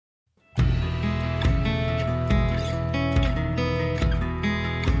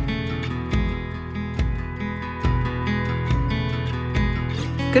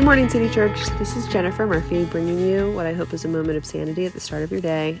Good morning, City Church. This is Jennifer Murphy bringing you what I hope is a moment of sanity at the start of your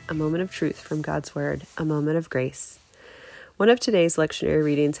day, a moment of truth from God's Word, a moment of grace. One of today's lectionary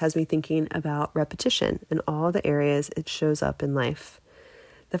readings has me thinking about repetition and all the areas it shows up in life.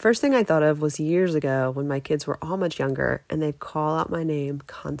 The first thing I thought of was years ago when my kids were all much younger and they'd call out my name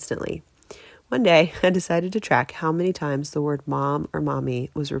constantly. One day, I decided to track how many times the word mom or mommy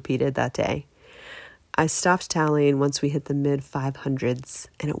was repeated that day. I stopped tallying once we hit the mid-500s,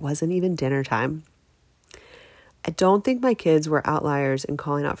 and it wasn't even dinner time. I don't think my kids were outliers in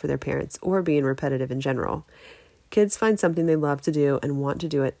calling out for their parents or being repetitive in general. Kids find something they love to do and want to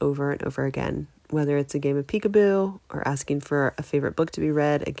do it over and over again, whether it's a game of peekaboo or asking for a favorite book to be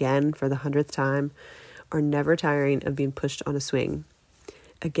read again for the 100th time, or never tiring of being pushed on a swing.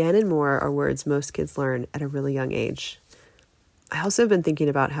 Again and more are words most kids learn at a really young age. I also have been thinking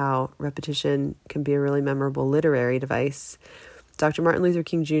about how repetition can be a really memorable literary device. Dr. Martin Luther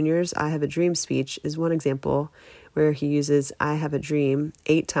King Jr.'s I Have a Dream speech is one example where he uses I have a dream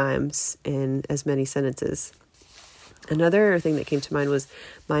 8 times in as many sentences. Another thing that came to mind was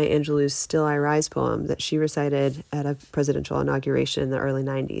Maya Angelou's Still I Rise poem that she recited at a presidential inauguration in the early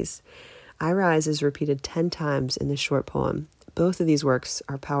 90s. I Rise is repeated 10 times in this short poem. Both of these works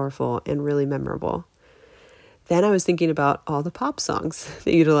are powerful and really memorable. Then I was thinking about all the pop songs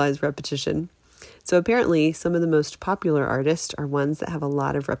that utilize repetition. So apparently some of the most popular artists are ones that have a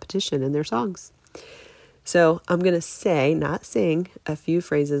lot of repetition in their songs. So I'm going to say, not sing, a few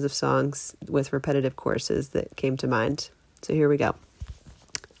phrases of songs with repetitive choruses that came to mind. So here we go.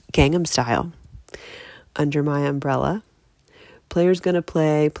 Gangnam Style, Under My Umbrella, Player's Gonna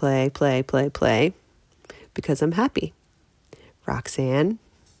Play, Play, Play, Play, Play, Because I'm Happy, Roxanne,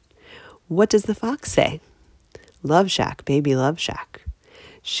 What Does the Fox Say? Love Shack, Baby Love Shack,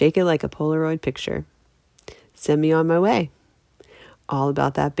 Shake It Like a Polaroid Picture, Send Me On My Way, All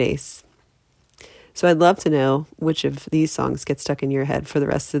About That Bass. So I'd love to know which of these songs get stuck in your head for the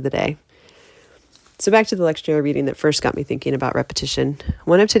rest of the day. So back to the lectionary reading that first got me thinking about repetition.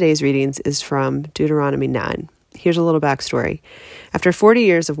 One of today's readings is from Deuteronomy 9. Here's a little backstory. After 40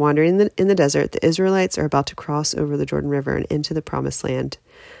 years of wandering in the desert, the Israelites are about to cross over the Jordan River and into the Promised Land.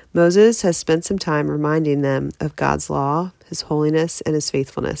 Moses has spent some time reminding them of God's law, his holiness, and his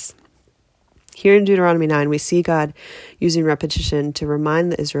faithfulness. Here in Deuteronomy 9, we see God using repetition to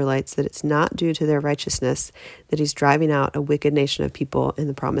remind the Israelites that it's not due to their righteousness that he's driving out a wicked nation of people in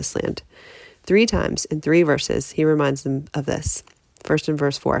the Promised Land. 3 times in 3 verses, he reminds them of this. First in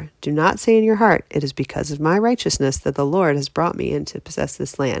verse 4, do not say in your heart, it is because of my righteousness that the Lord has brought me in to possess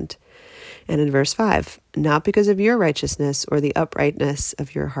this land. And in verse 5, not because of your righteousness or the uprightness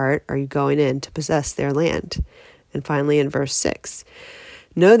of your heart are you going in to possess their land. And finally in verse 6,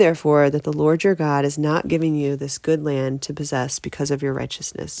 know therefore that the Lord your God is not giving you this good land to possess because of your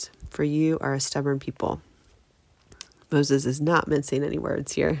righteousness, for you are a stubborn people. Moses is not mincing any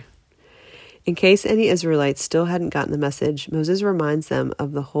words here. In case any Israelites still hadn't gotten the message, Moses reminds them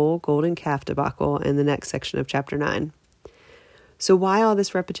of the whole golden calf debacle in the next section of chapter 9. So why all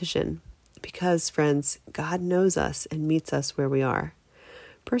this repetition? Because, friends, God knows us and meets us where we are.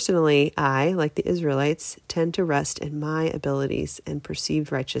 Personally, I, like the Israelites, tend to rest in my abilities and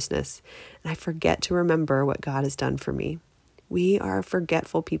perceived righteousness, and I forget to remember what God has done for me. We are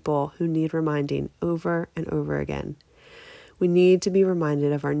forgetful people who need reminding over and over again. We need to be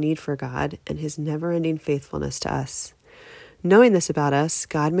reminded of our need for God and his never-ending faithfulness to us. Knowing this about us,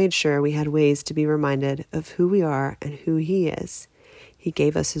 God made sure we had ways to be reminded of who we are and who he is. He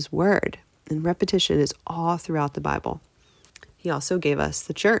gave us his word, and repetition is all throughout the Bible. He also gave us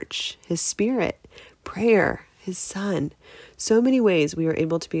the church, his spirit, prayer, his son. So many ways we are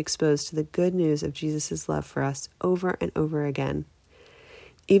able to be exposed to the good news of Jesus' love for us over and over again.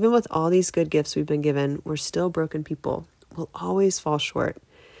 Even with all these good gifts we've been given, we're still broken people. We'll always fall short.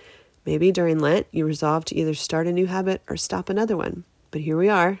 Maybe during Lent, you resolve to either start a new habit or stop another one. But here we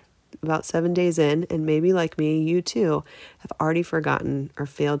are, about 7 days in, and maybe like me, you too have already forgotten or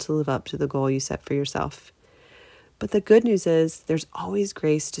failed to live up to the goal you set for yourself. But the good news is there's always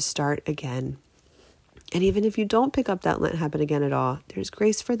grace to start again. And even if you don't pick up that Lent habit again at all, there's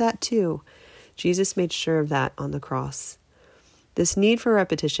grace for that too. Jesus made sure of that on the cross. This need for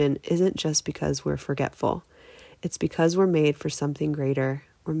repetition isn't just because we're forgetful. It's because we're made for something greater.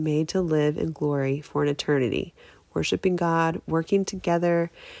 We're made to live in glory for an eternity, worshiping God, working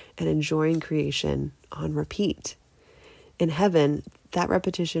together, and enjoying creation on repeat. In heaven, that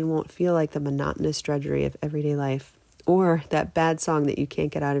repetition won't feel like the monotonous drudgery of everyday life or that bad song that you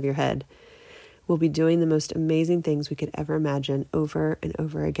can't get out of your head. We'll be doing the most amazing things we could ever imagine over and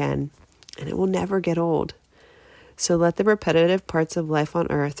over again, and it will never get old. So let the repetitive parts of life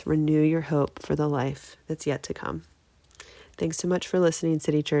on earth renew your hope for the life that's yet to come. Thanks so much for listening,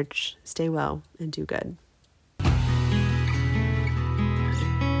 City Church. Stay well and do good.